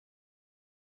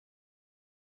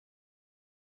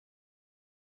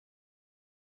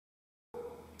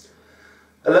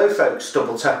Hello folks,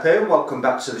 Double Tap here and welcome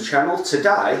back to the channel.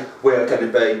 Today we are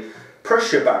going to be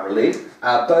pressure barreling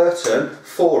our Burton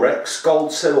XXXX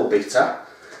Gold Seal Bitter.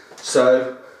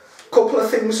 So, a couple of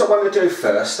things I want to do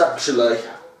first actually.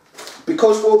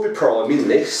 Because we'll be priming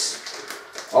this,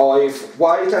 I've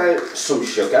weighed out some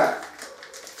sugar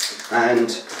and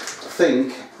I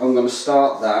think I'm going to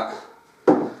start that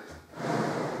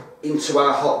into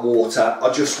our hot water.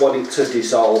 I just want it to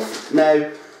dissolve.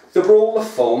 Now, the rule of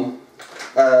thumb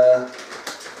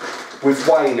with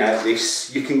weighing out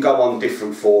this, you can go on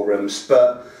different forums,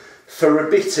 but for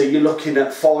a bitter you're looking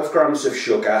at 5 grams of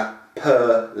sugar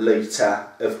per litre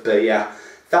of beer.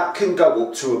 That can go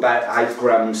up to about 8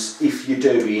 grams if you're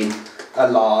doing a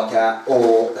lager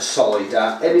or a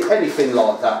cider, anything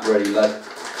like that really.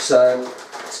 So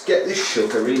let's get this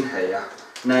sugar in here.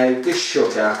 Now this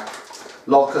sugar,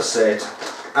 like I said,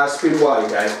 has been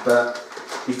weighed out, but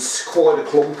it's quite a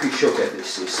clumpy sugar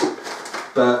this is.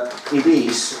 But it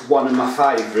is one of my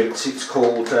favourites. It's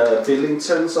called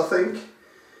Billington's, I think.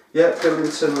 Yeah,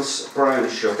 Billington's brown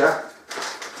sugar.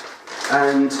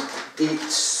 And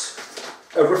it's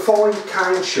a refined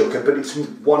cane sugar, but it's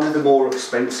one of the more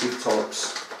expensive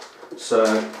types. So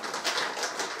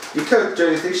you could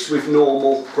do this with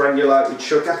normal granulated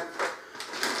sugar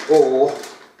or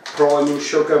priming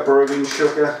sugar, brewing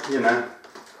sugar, you know.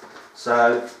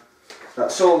 So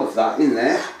that's all of that in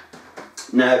there.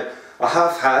 Now, I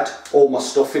have had all my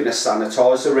stuff in a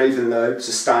sanitizer, even though it's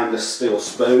a stainless steel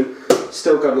spoon.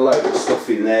 Still got a load of stuff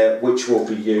in there, which we'll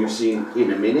be using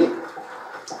in a minute.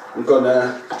 I'm going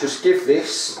to just give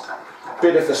this a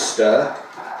bit of a stir,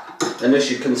 and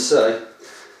as you can see,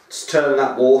 it's turning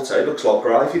that water. It looks like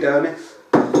gravy, don't it?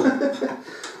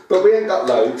 But we ain't got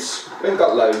loads. We ain't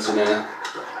got loads in here.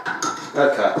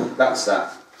 Okay, that's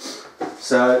that.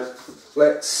 So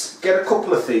let's get a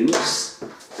couple of things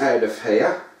out of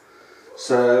here.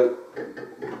 So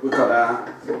we've got our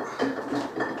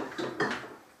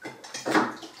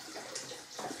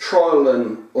trial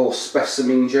and or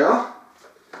specimen jar.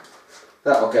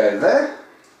 That'll go there.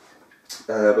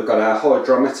 We've got our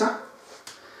hydrometer.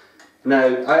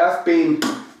 Now I have been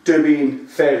doing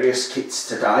various kits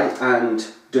today and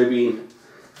doing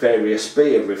various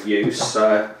beer reviews,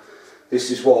 so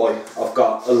this is why I've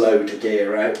got a load of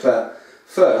gear out. But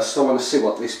first I want to see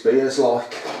what this beer's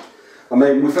like. I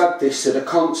mean, we've had this at a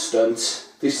constant.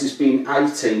 This has been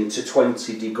 18 to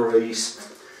 20 degrees.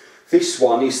 This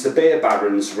one is the Beer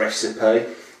Baron's recipe.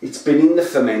 It's been in the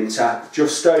fermenter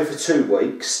just over 2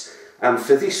 weeks. And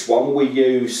for this one we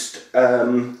used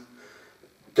the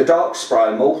dark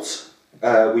spray malt.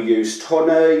 We used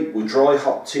honey, we dry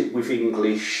hopped it with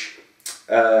English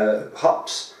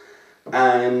hops.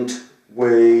 And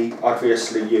we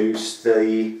obviously used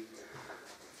the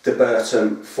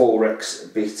Burton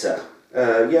XXXX bitter.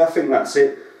 Yeah, I think that's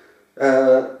it.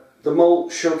 The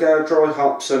malt, sugar, dry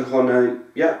hops and honey.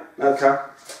 Yeah, okay.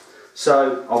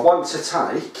 So I want to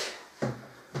take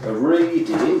a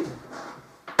reading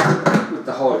with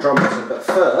the hydrometer, but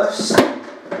first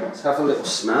let's have a little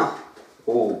smell.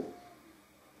 Oh,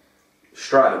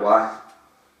 straight away.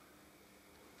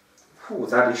 Oh,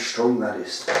 that is strong, that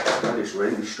is. That is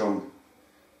really strong.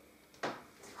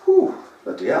 Whew,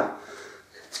 bloody hell.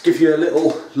 Let's give you a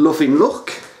little loving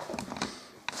look.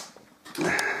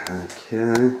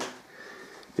 Okay,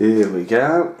 here we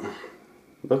go.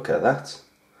 Look at that.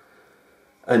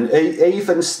 And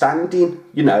even standing,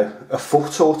 you know, a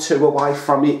foot or two away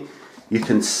from it, you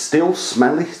can still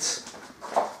smell it.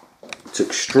 It's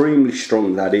extremely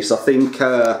strong, that is. I think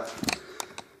the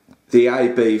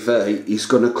ABV is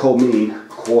going to come in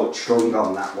quite strong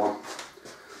on that one.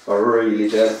 I really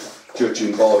do,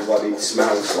 judging by what it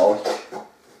smells like.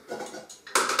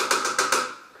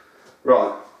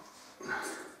 Right.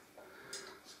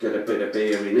 Get a bit of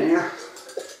beer in here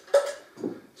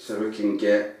so we can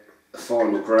get the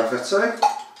final gravity.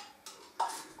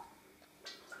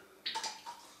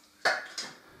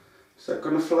 Is that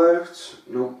going to float?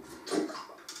 No.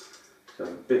 Got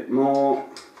a bit more.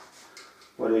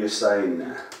 What are you saying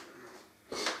there?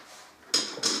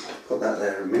 Put that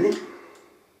there a minute.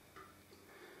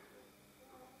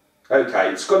 Okay,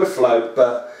 it's going to float,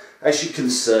 but as you can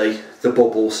see, the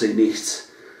bubbles in it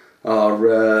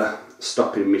are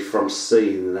stopping me from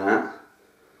seeing that.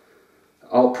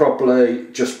 I'll probably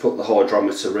just put the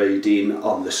hydrometer reading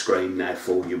on the screen now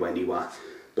for you anyway.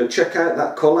 But check out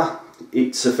that colour.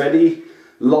 It's a very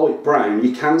light brown.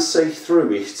 You can see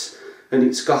through it, and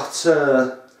it's got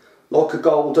like a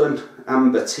golden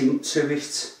amber tint to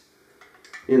it.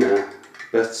 You know,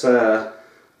 but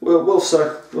we'll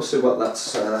see what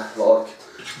that's like.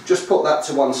 Just put that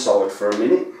to one side for a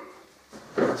minute.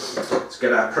 Let's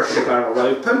get our pressure barrel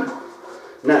open.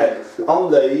 Now,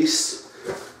 on these,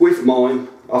 with mine,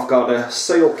 I've got a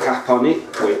seal cap on it,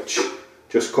 which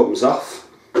just comes off.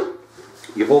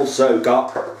 You've also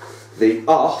got the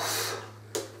off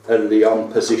and the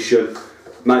on position.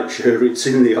 Make sure it's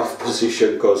in the off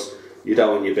position because you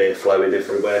don't want your beer flowing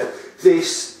everywhere.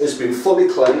 This has been fully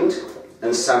cleaned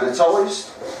and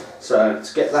sanitised. So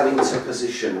to get that into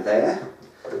position there,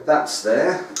 that's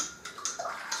there.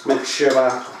 Let's make sure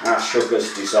our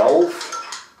sugar's dissolved.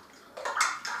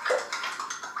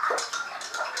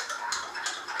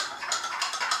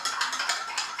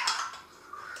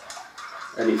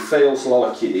 And it feels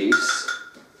like it is.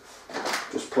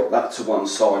 Just put that to one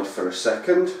side for a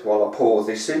second while I pour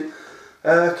this in.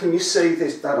 Can you see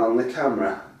that on the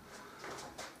camera?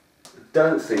 I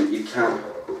don't think you can.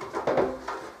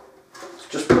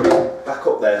 Just put it back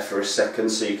up there for a second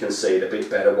so you can see it a bit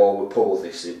better while we pour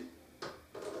this in.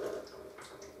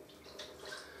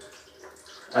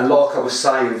 And like I was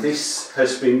saying, this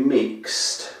has been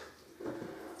mixed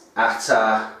at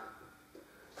a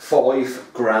 5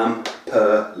 gram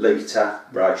per litre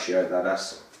ratio, that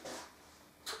is.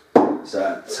 So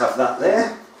let's have that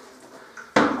there.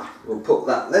 We'll put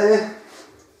that there.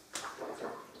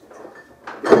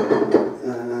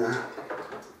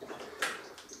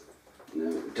 No,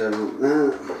 we don't want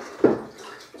that.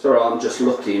 It's alright, I'm just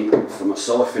looking for my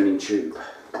siphoning tube.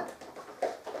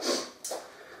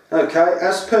 Okay,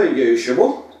 as per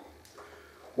usual,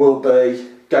 we'll be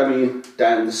going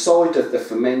down the side of the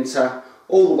fermenter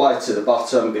all the way to the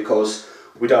bottom because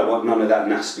we don't want none of that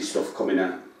nasty stuff coming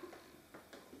out.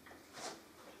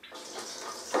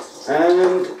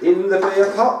 And in the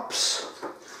beer pops.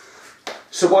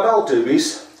 So what I'll do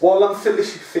is, while I'm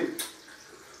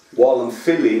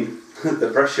filling the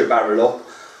pressure barrel up,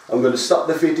 I'm going to stop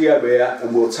the video here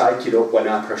and we'll take it up when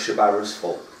our pressure barrel is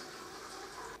full.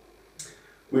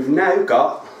 We've now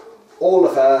got all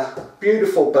of our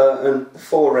beautiful Burton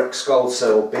 4X Gold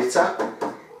Seal bitter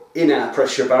in our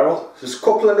pressure barrel. There's a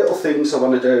couple of little things I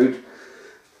want to do.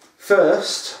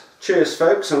 First, cheers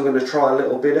folks, I'm going to try a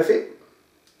little bit of it.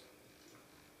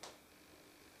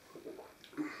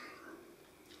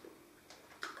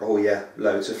 Oh yeah,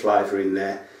 loads of flavour in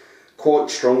there.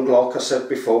 Quite strong like I said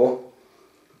before,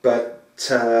 but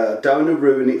don't want to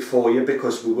ruin it for you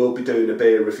because we will be doing a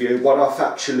beer review. What I've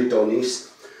actually done is,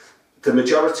 the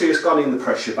majority has gone in the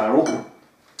pressure barrel,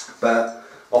 but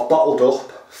I've bottled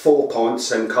up 4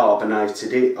 pints and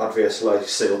carbonated it, obviously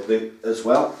sealed it as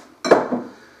well.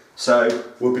 So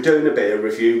we'll be doing a beer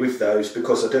review with those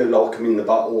because I do like them in the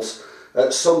bottles.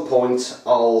 At some point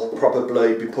I'll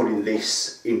probably be putting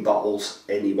this in bottles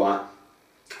anyway.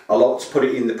 I like to put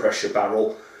it in the pressure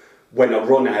barrel. When I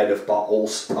run out of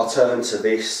bottles, I'll turn to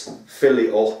this, fill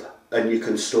it up, and you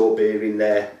can store beer in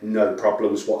there, no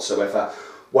problems whatsoever.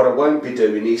 What I won't be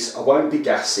doing is, I won't be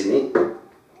gassing it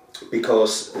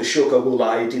because the sugar will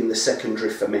aid in the secondary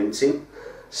fermenting.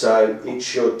 So it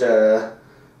should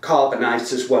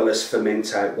carbonate as well as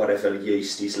ferment out whatever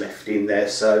yeast is left in there.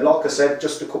 So like I said,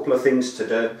 just a couple of things to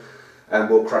do and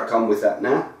we'll crack on with that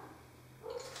now.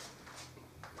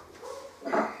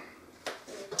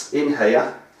 In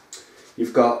here,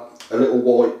 you've got a little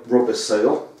white rubber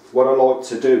seal. What I like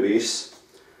to do is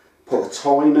put a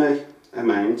tiny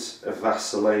amount of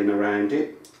Vaseline around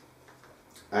it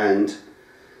and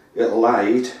it'll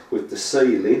aid with the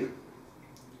sealing.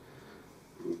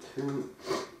 Okay.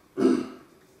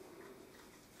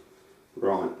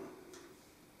 Right,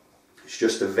 it's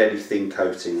just a very thin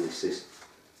coating this is.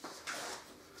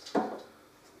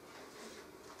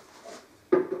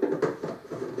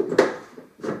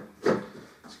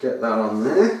 Let's get that on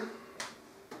there.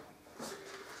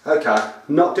 Okay,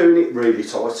 not doing it really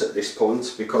tight at this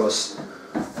point because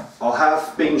I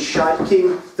have been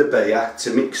shaking the beer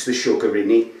to mix the sugar in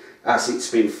it as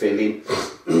it's been filling.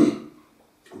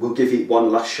 We'll give it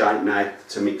one last shake now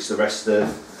to mix the rest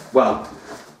of, well,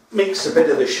 mix a bit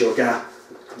of the sugar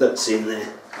that's in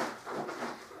there.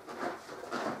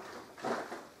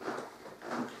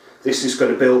 This is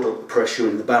going to build up the pressure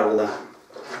in the barrel there.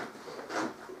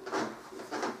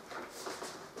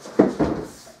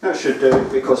 That should do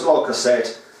it because like I said,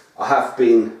 I have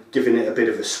been giving it a bit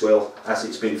of a swill as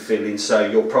it's been filling, so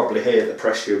you'll probably hear the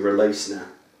pressure release now.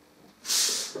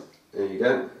 There you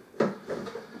go.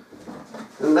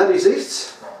 And that is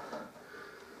it.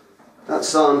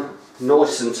 That's on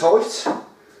nice and tight.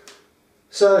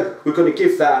 So we're going to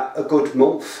give that a good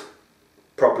month,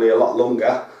 probably a lot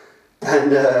longer,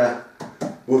 and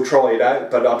we'll try it out,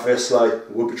 but obviously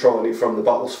we'll be trying it from the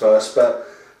bottles first. But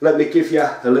let me give you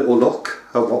a little look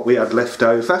at what we had left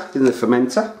over in the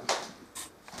fermenter.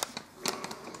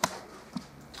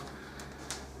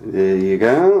 There you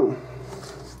go.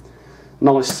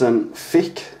 Nice and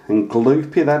thick and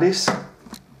gloopy, that is.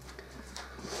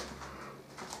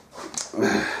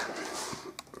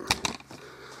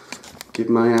 Give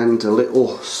my hand a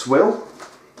little swill.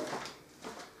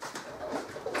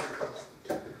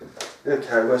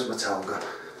 Okay, where's my towel gone?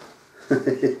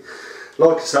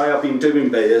 Like I say, I've been doing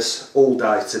beers all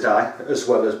day today, as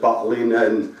well as bottling,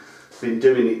 and been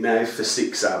doing it now for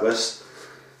 6 hours.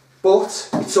 But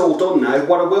it's all done now.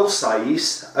 What I will say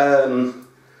is,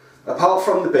 apart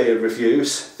from the beer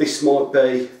reviews, this might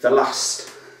be the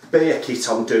last beer kit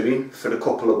I'm doing for a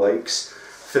couple of weeks,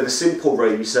 for the simple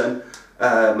reason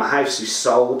my house is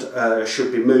sold.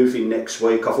 Should be moving next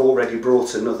week. I've already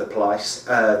brought another place,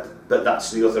 but that's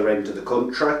the other end of the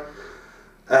country.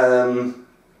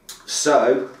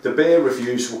 So the beer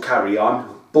reviews will carry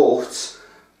on, but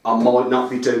I might not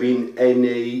be doing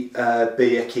any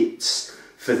beer kits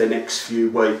for the next few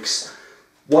weeks.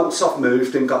 Once I've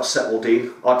moved and got settled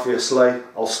in, obviously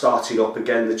I'll start it up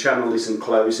again. The channel isn't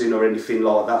closing or anything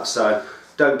like that, so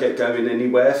don't get going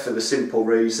anywhere, for the simple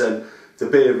reason the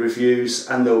beer reviews,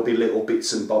 and there'll be little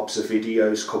bits and bobs of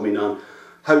videos coming on.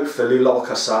 Hopefully, like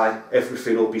I say,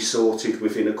 everything will be sorted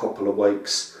within a couple of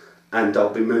weeks, and I'll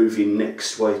be moving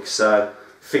next week, so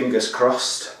fingers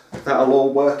crossed that'll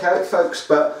all work out, folks.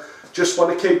 But just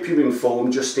want to keep you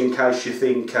informed, just in case you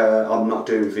think I'm not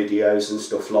doing videos and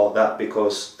stuff like that,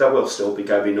 because they will still be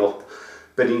going up,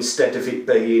 but instead of it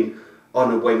being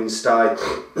on a Wednesday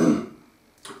and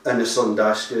a Sunday,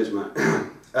 excuse me,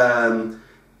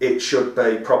 it should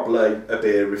be probably a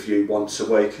beer review once a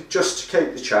week, just to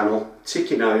keep the channel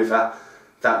ticking over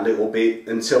that little bit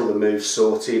until the move's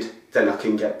sorted. Then I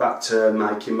can get back to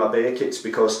making my beer kits,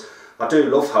 because I do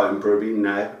love home brewing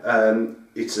now.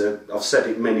 I've said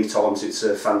it many times, it's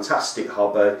a fantastic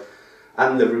hobby,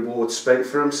 and the rewards speak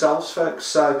for themselves, folks.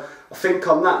 So I think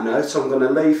on that note, I'm going to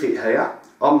leave it here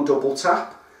on Double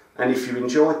Tap. And if you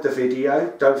enjoyed the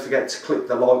video, don't forget to click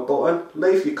the like button,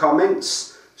 leave your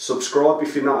comments, subscribe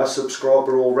if you're not a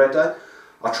subscriber already.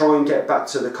 I try and get back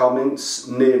to the comments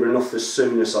near enough as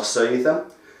soon as I see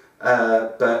them.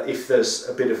 But if there's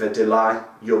a bit of a delay,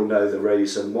 you'll know the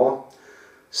reason why.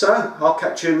 So I'll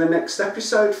catch you in the next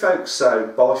episode, folks. So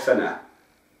bye for now.